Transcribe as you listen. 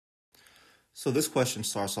So this question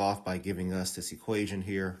starts off by giving us this equation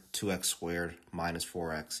here, 2x squared minus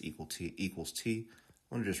 4x equals t.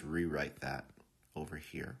 I'm going to just rewrite that over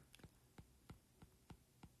here.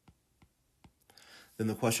 Then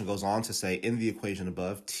the question goes on to say, in the equation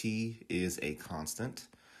above, t is a constant.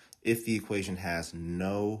 If the equation has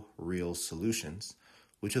no real solutions,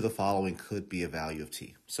 which of the following could be a value of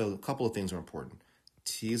t? So a couple of things are important.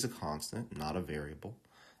 T is a constant, not a variable.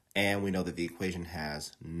 And we know that the equation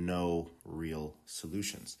has no real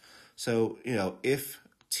solutions. So, if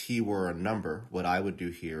t were a number, what I would do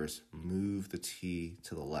here is move the t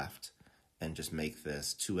to the left and just make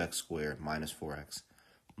this 2x squared minus 4x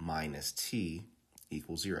minus t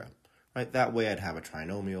equals 0. Right? That way I'd have a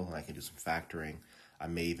trinomial and I can do some factoring. I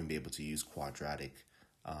may even be able to use quadratic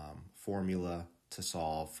formula to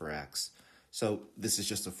solve for x. So this is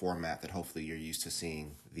just a format that hopefully you're used to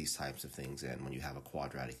seeing these types of things in when you have a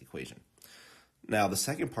quadratic equation. Now, the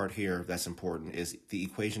second part here that's important is the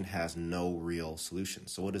equation has no real solution.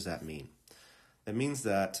 So what does that mean? That means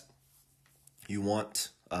that you want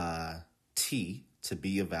t to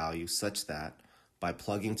be a value such that by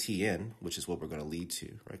plugging t in, which is what we're going to lead to,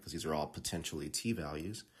 right? Because these are all potentially t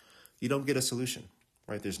values, you don't get a solution,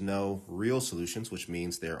 right? There's no real solutions, which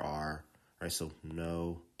means there are, right? So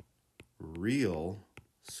no real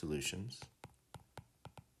solutions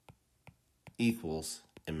equals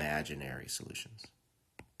imaginary solutions.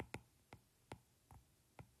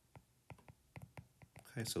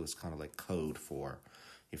 Okay, so it's kind of like code for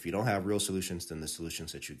if you don't have real solutions, then the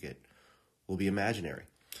solutions that you get will be imaginary.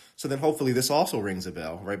 So then hopefully this also rings a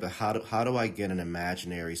bell, right? But how do I get an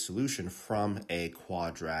imaginary solution from a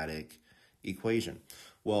quadratic equation?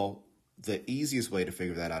 Well, the easiest way to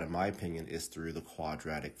figure that out, in my opinion, is through the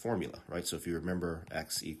quadratic formula, right? So if you remember,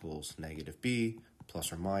 x equals negative b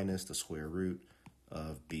plus or minus the square root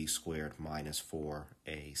of b squared minus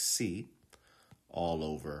 4ac all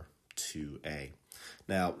over 2a.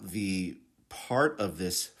 Now, the part of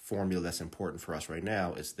this formula that's important for us right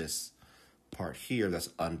now is this part here that's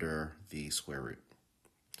under the square root.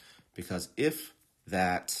 Because if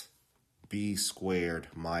that b squared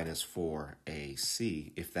minus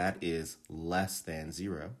 4ac, if that is less than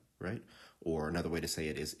 0, right? Or another way to say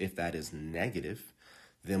it is if that is negative,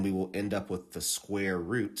 then we will end up with the square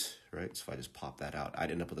root, right? So if I just pop that out,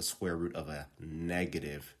 I'd end up with a square root of a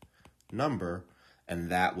negative number, and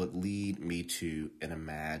that would lead me to an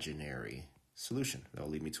imaginary solution. That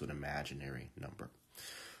will lead me to an imaginary number.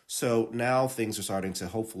 So now things are starting to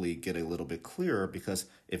hopefully get a little bit clearer, because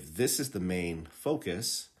if this is the main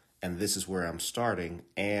focus, and this is where I'm starting,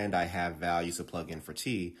 and I have values to plug in for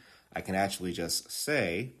t, I can actually just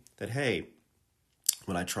say that, hey,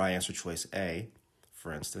 when I try answer choice A,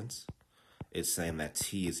 for instance, it's saying that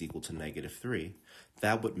t is equal to negative 3.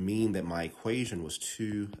 That would mean that my equation was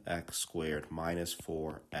 2x squared minus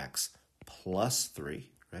 4x plus 3,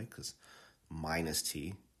 right? Because minus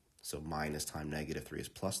t, so minus times negative 3 is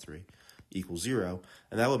plus 3, equals 0.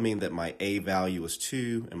 And that would mean that my a value is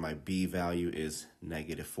 2, and my b value is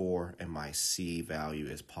negative 4, and my c value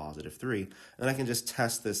is positive 3. And I can just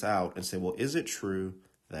test this out and say, well, is it true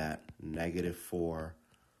that negative 4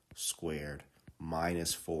 squared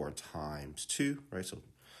minus 4 times 2, right? So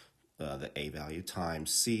the a value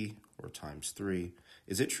times c, or times 3,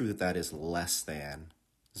 is it true that that is less than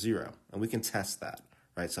 0? And we can test that,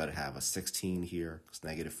 right? So I'd have a 16 here, because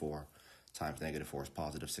negative 4 times negative 4 is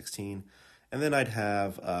positive 16. And then I'd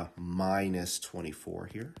have a minus 24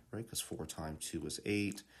 here, right? Because 4 times 2 is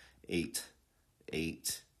 8.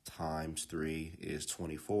 8 times 3 is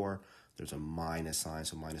 24. There's a minus sign,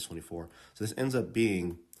 so minus 24. So this ends up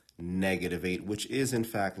being negative 8, which is in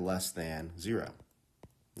fact less than 0.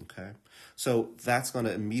 Okay, so that's going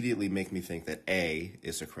to immediately make me think that A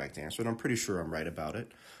is the correct answer, and I'm pretty sure I'm right about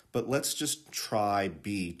it. But let's just try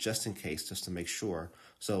B just in case, just to make sure.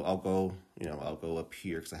 So I'll go up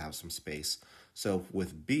here because I have some space. So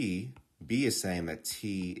with B is saying that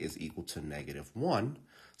t is equal to negative 1.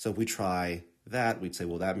 So if we try that, we'd say,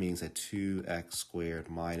 well, that means that 2x squared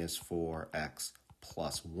minus 4x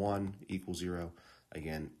plus 1 equals 0.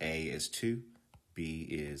 Again, A is 2, B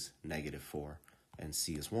is negative 4, and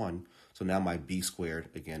C is 1. So now my b squared,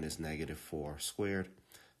 again, is negative 4 squared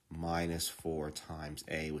minus 4 times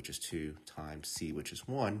a, which is 2, times c, which is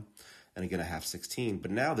 1. And again, I have 16.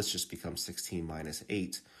 But now this just becomes 16 minus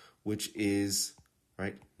 8, which is,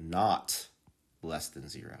 right, not less than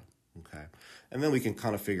 0. Okay. And then we can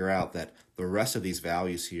kind of figure out that the rest of these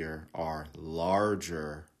values here are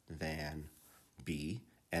larger than b,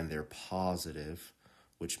 and they're positive,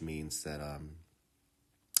 which means that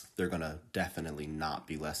they're going to definitely not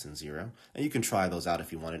be less than 0. And you can try those out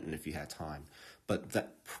if you wanted and if you had time. But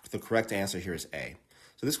the correct answer here is A.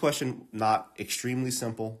 So this question, not extremely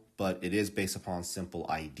simple, but it is based upon simple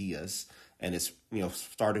ideas, and it's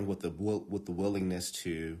starting with the willingness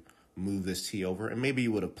to move this t over, and maybe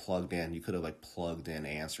you would have plugged in. You could have like plugged in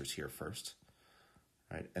answers here first,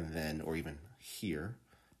 right, and then or even here,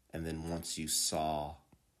 and then once you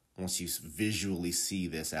visually see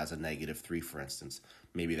this as a -3, for instance,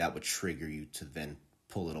 maybe that would trigger you to then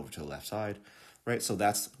pull it over to the left side, right? So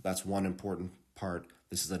that's one important part.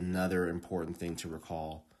 This is another important thing to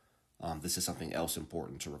recall. This is something else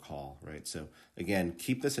important to recall, right? So again,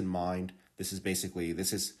 keep this in mind. This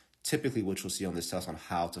is typically what you'll see on this test on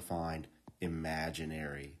how to find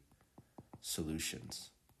imaginary solutions,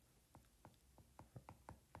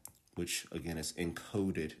 which again is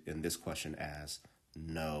encoded in this question as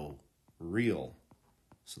no real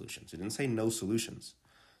solutions. It didn't say no solutions.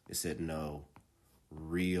 It said no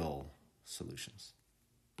real solutions.